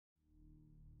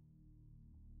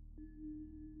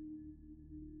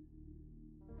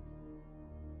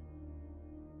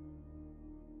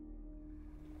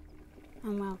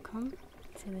and welcome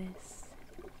to this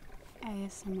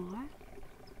ASMR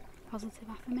positive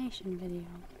affirmation video.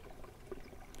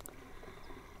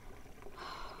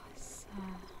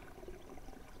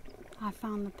 I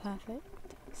found the perfect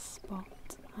spot,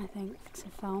 I think, to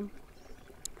film.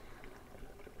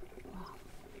 Well,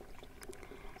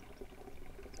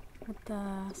 with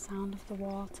the sound of the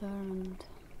water and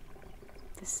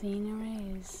the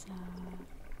scenery is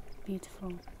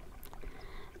beautiful.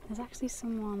 There's actually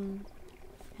someone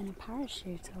in a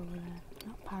parachute over there.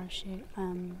 Not parachute, I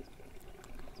don't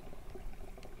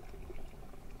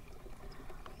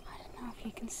know if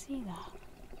you can see that.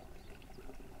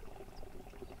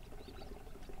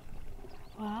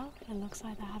 Well, it looks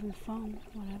like they're having fun,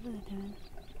 whatever they're doing.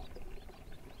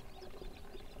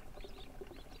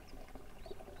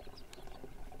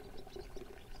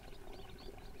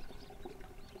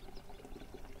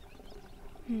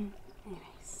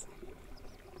 Anyways,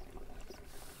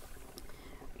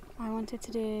 I wanted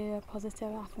to do a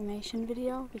positive affirmation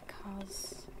video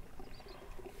because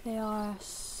they are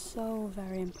so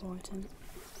very important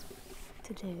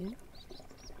to do,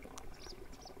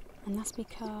 and that's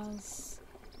because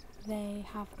they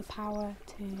have the power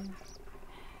to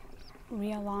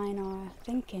realign our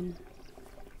thinking.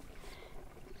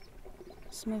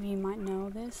 Some of you might know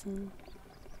this and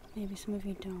maybe some of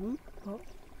you don't, but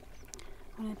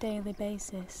on a daily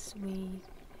basis we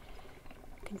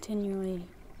continually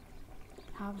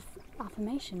have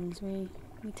affirmations. We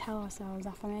tell ourselves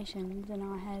affirmations in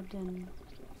our head, and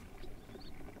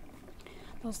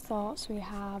those thoughts we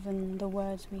have and the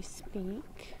words we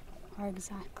speak are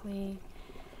exactly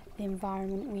the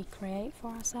environment we create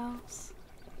for ourselves.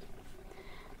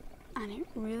 And it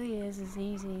really is as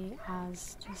easy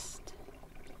as just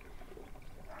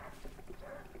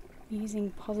using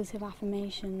positive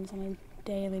affirmations on a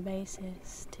daily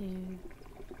basis to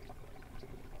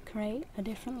create a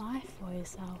different life for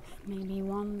yourself. Maybe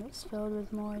one that's filled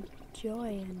with more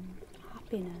joy and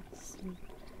happiness. And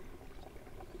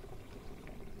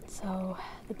so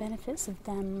the benefits of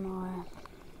them are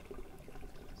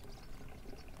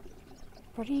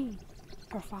pretty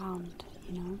profound,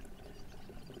 you know.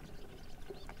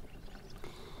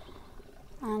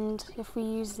 And if we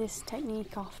use this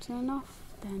technique often enough,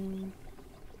 then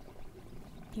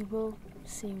you will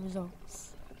see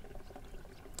results.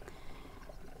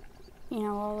 You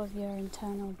know, all of your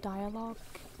internal dialogue,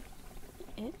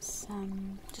 it's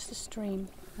just a stream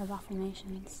of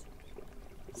affirmations.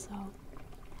 So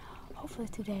hopefully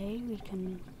today we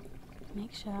can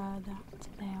make sure that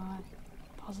they are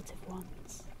positive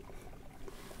ones.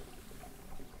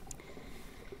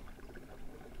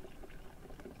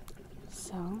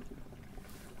 So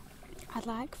I'd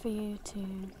like for you to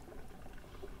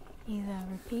either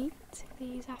repeat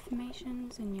these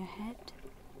affirmations in your head,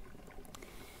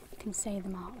 you can say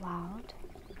them out loud.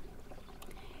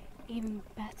 Even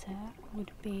better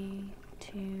would be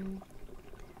to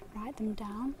write them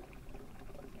down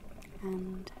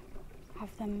and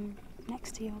have them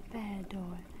next to your bed,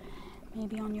 or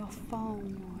maybe on your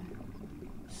phone, or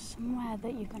somewhere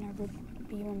that you're going to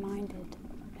be reminded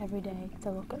every day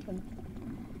to look at them.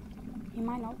 You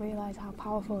might not realise how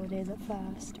powerful it is at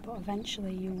first, but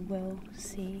eventually you will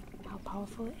see how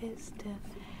powerful it is to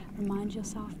remind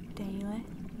yourself daily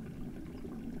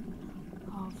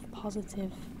of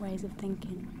positive ways of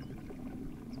thinking.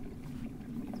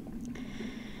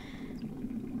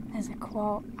 There's a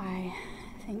quote I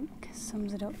think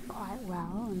sums it up quite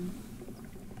well, and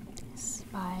it's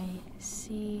by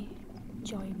C.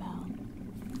 Joy Bell,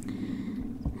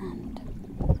 and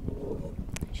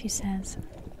she says,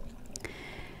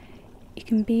 "You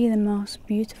can be the most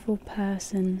beautiful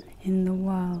person in the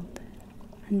world,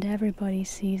 and everybody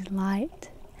sees light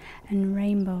and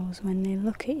rainbows when they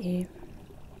look at you.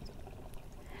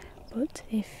 But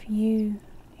if you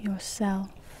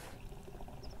yourself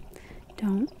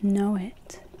don't know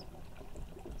it,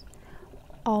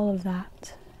 all of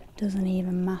that doesn't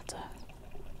even matter."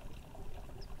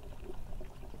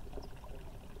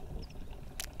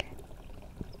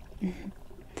 Okay.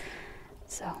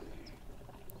 So,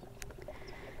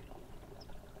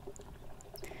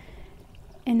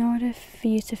 in order for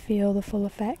you to feel the full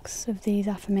effects of these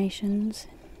affirmations,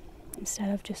 instead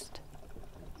of just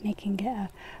making it a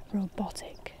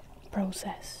robotic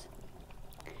process,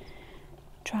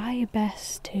 try your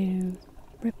best to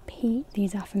repeat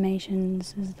these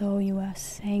affirmations as though you were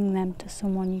saying them to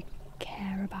someone you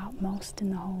care about most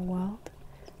in the whole world.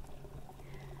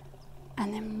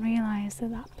 And then realize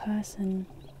that that person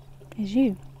is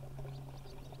you.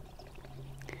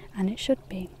 And it should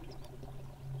be.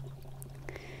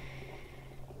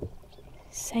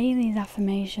 Say these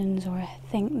affirmations or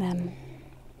think them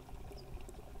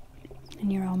in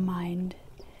your own mind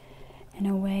in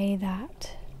a way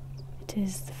that it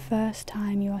is the first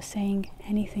time you are saying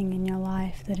anything in your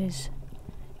life that is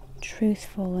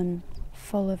truthful and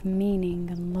full of meaning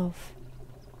and love.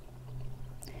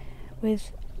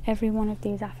 With every one of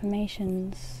these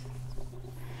affirmations,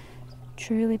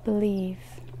 truly believe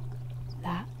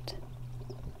that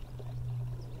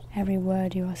every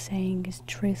word you are saying is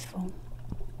truthful,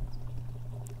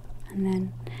 and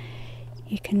then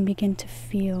you can begin to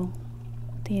feel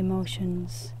the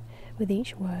emotions with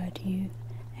each word you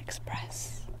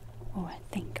express or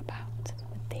think about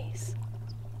with these.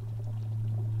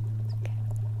 Okay.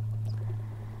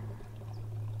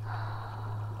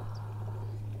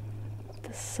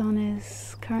 The sun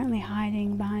is currently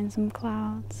hiding behind some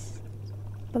clouds,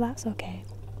 but that's okay.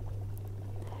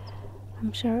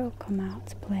 I'm sure it'll come out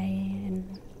to play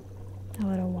in a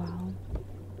little while.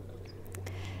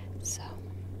 So,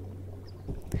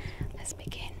 let's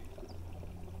begin.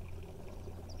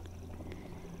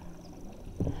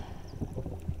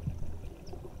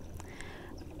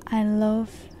 I love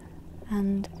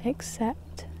and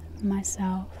accept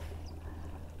myself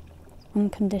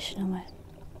unconditionally.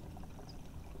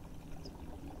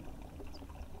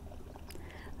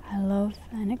 I love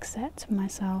and accept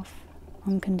myself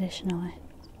unconditionally.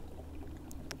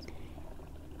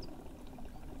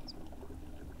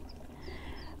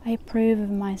 I approve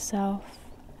of myself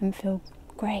and feel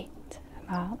great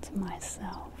about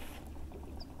myself.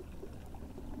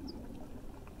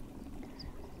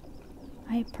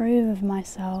 I approve of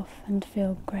myself and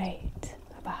feel great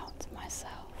about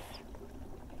myself.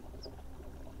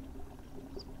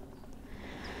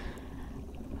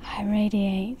 I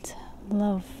radiate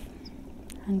love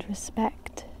and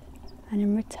respect, and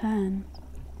in return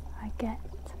I get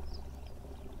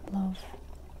love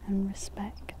and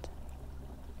respect.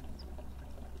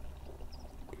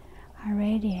 I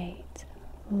radiate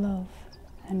love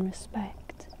and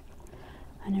respect,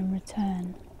 and in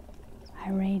return I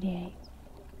radiate,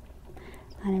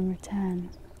 and in return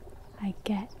I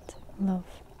get love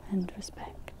and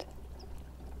respect.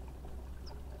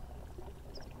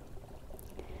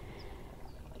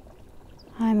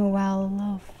 I am a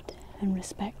well-loved and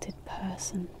respected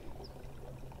person.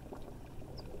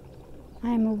 I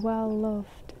am a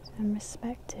well-loved and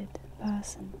respected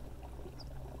person.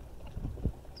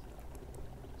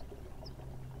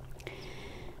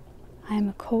 I am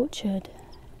a cultured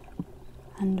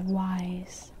and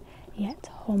wise yet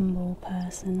humble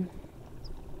person.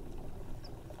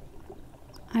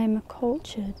 I am a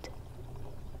cultured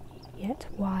yet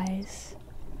wise,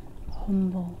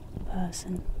 humble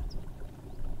person.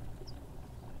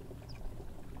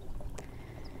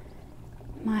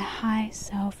 My high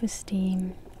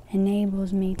self-esteem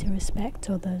enables me to respect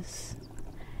others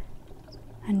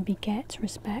and beget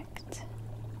respect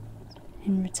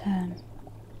in return.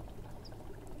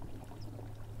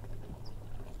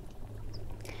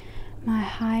 My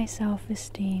high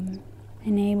self-esteem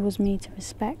enables me to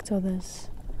respect others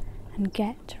and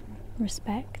get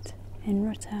respect in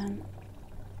return.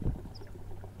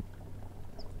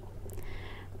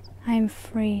 I am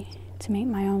free to make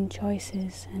my own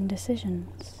choices and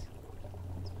decisions.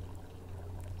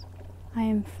 I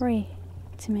am free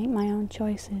to make my own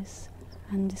choices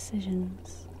and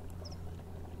decisions.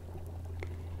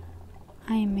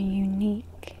 I am a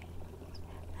unique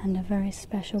and a very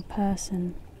special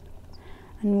person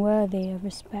and worthy of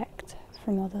respect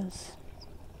from others.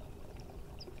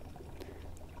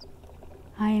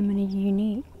 I am a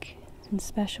unique and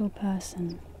special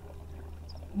person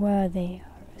worthy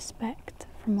of respect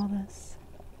from others.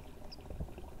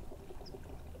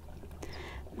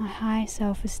 My high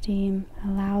self-esteem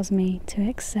allows me to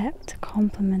accept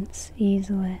compliments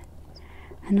easily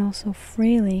and also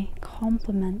freely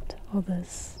compliment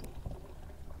others.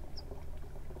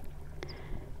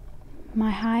 My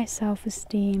high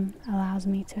self-esteem allows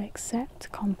me to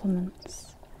accept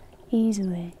compliments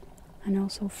easily and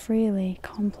also freely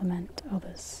compliment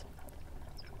others.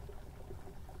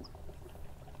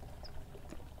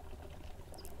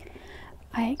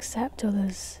 I accept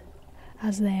others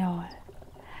as they are,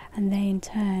 and they in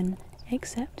turn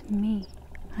accept me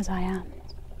as I am.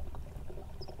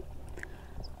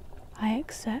 I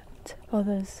accept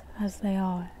others as they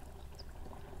are,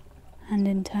 and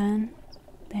in turn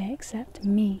they accept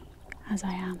me as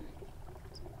I am.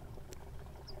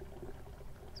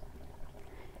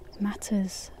 It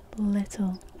matters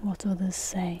little what others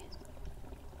say.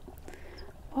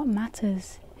 What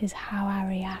matters is how I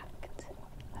react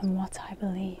and what I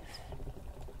believe.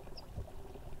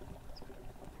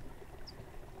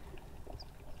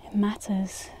 It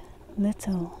matters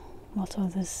little what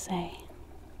others say.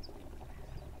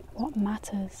 What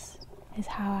matters is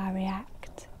how I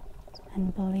react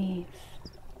and believe.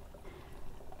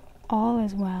 All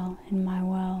is well in my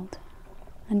world,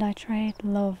 and I trade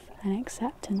love and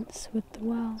acceptance with the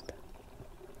world.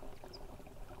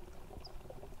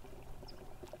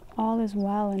 All is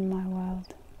well in my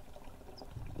world,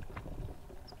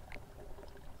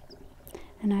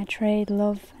 and I trade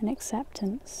love and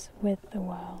acceptance with the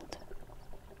world.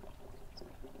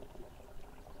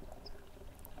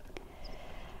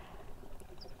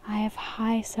 I have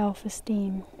high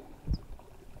self-esteem,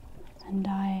 and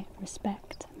I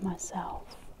respect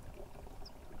myself.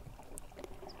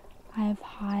 I have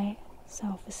high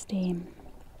self-esteem,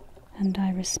 and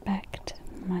I respect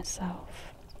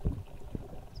myself.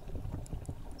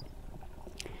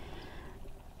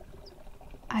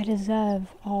 I deserve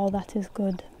all that is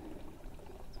good.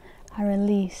 I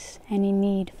release any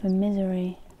need for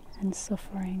misery and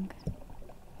suffering.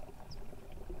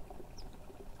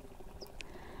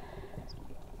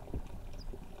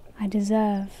 I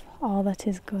deserve all that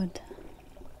is good.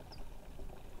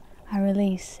 I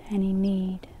release any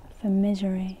need for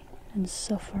misery and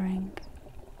suffering.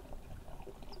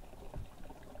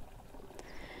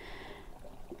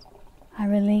 I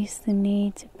release the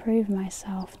need to prove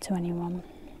myself to anyone,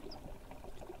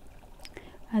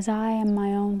 as I am my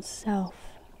own self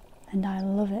and I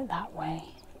love it that way.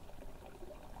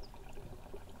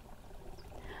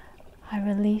 I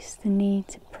release the need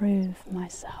to prove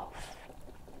myself,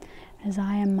 as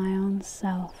I am my own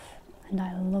self and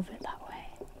I love it that way.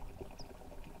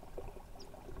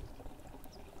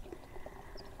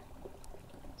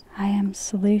 I am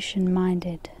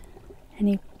solution-minded.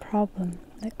 Any problem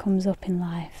that comes up in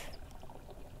life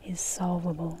is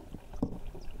solvable.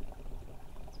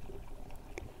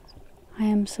 I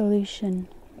am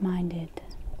solution-minded.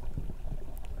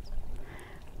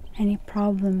 Any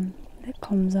problem that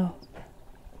comes up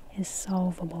is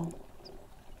solvable.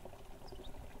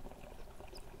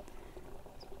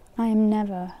 I am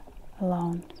never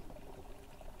alone.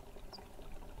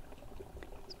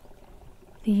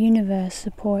 The universe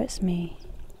supports me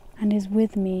and is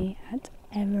with me at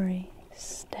every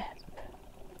step.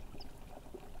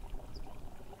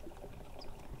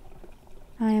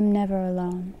 I am never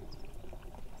alone.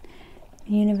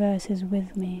 The universe is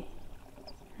with me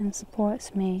and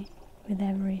supports me with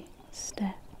every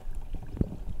step.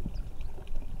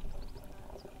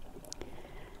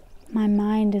 My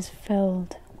mind is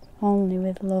filled only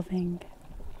with loving,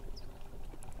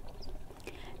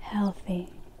 healthy,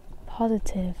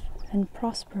 positive and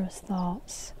prosperous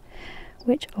thoughts,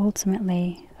 which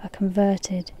ultimately are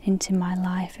converted into my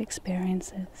life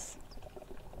experiences.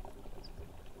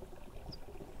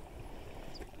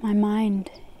 My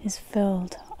mind is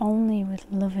filled only with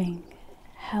loving,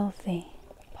 healthy,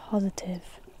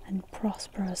 positive and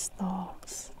prosperous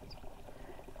thoughts,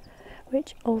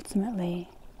 which ultimately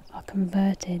are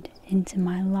converted into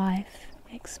my life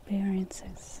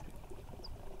experiences.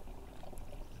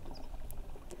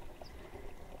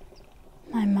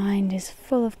 My mind is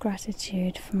full of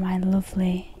gratitude for my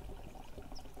lovely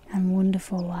and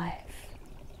wonderful life.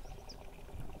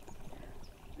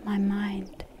 My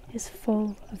mind is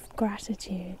full of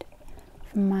gratitude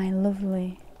for my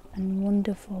lovely and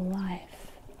wonderful life.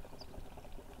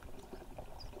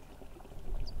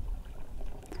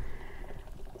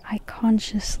 I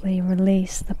consciously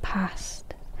release the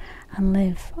past and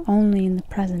live only in the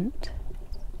present.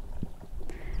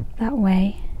 That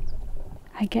way,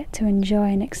 I get to enjoy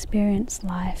and experience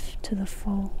life to the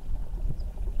full.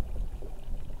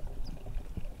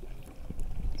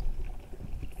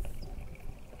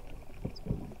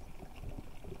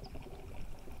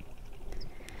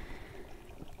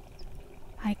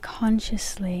 I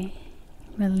consciously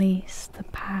release the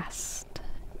past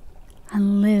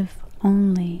and live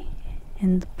only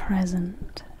in the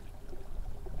present.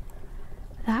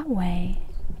 That way,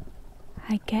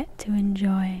 I get to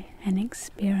enjoy and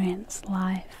experience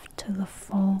life to the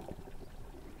full.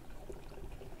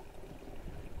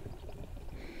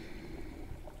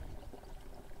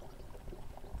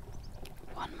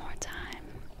 One more time.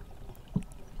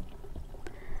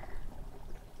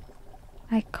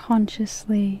 I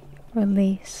consciously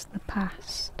release the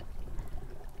past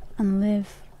and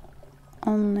live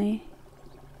only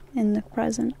in the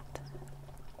present.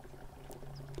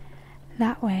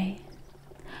 That way,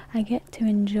 I get to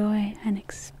enjoy and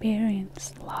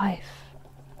experience life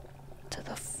to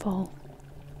the full.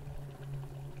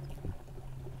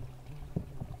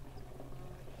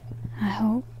 I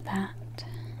hope that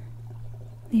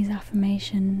these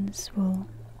affirmations will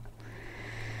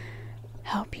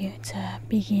help you to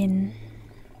begin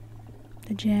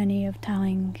the journey of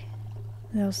telling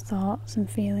those thoughts and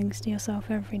feelings to yourself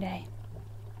every day.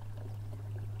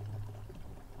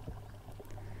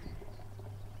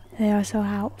 They are so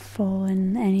helpful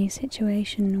in any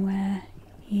situation where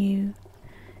you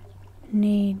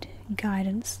need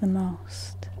guidance the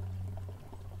most.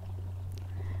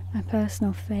 My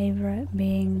personal favourite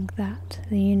being that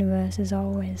the universe is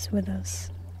always with us.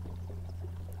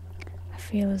 I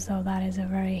feel as though that is a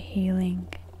very healing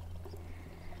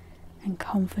and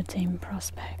comforting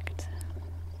prospect.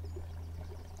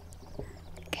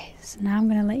 Okay, so now I'm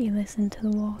going to let you listen to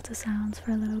the water sounds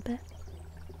for a little bit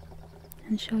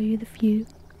and show you the view.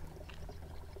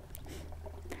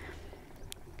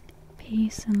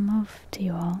 Peace and love to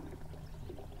you all.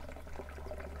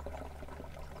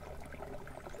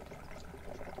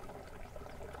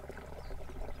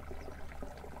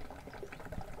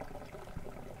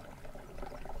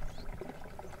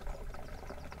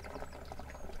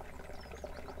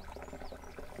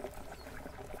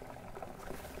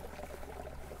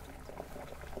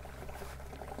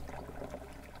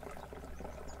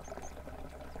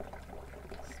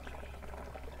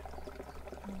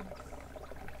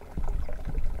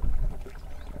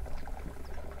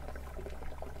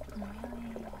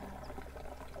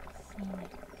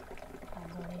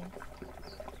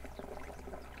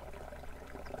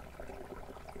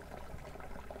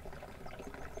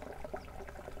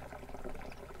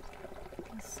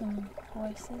 Some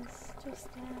voices just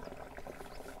there.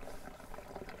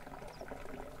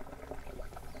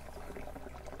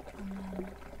 And then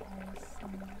there's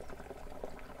some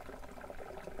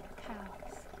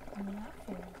cows in that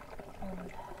field over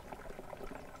there.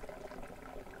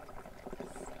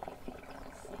 Let's see if you can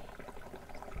see.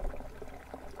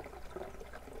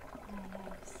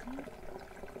 See?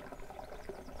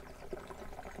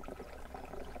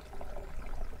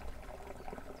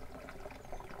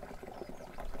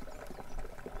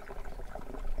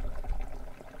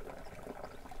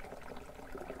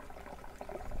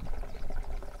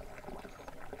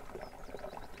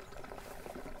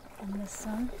 And the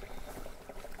sun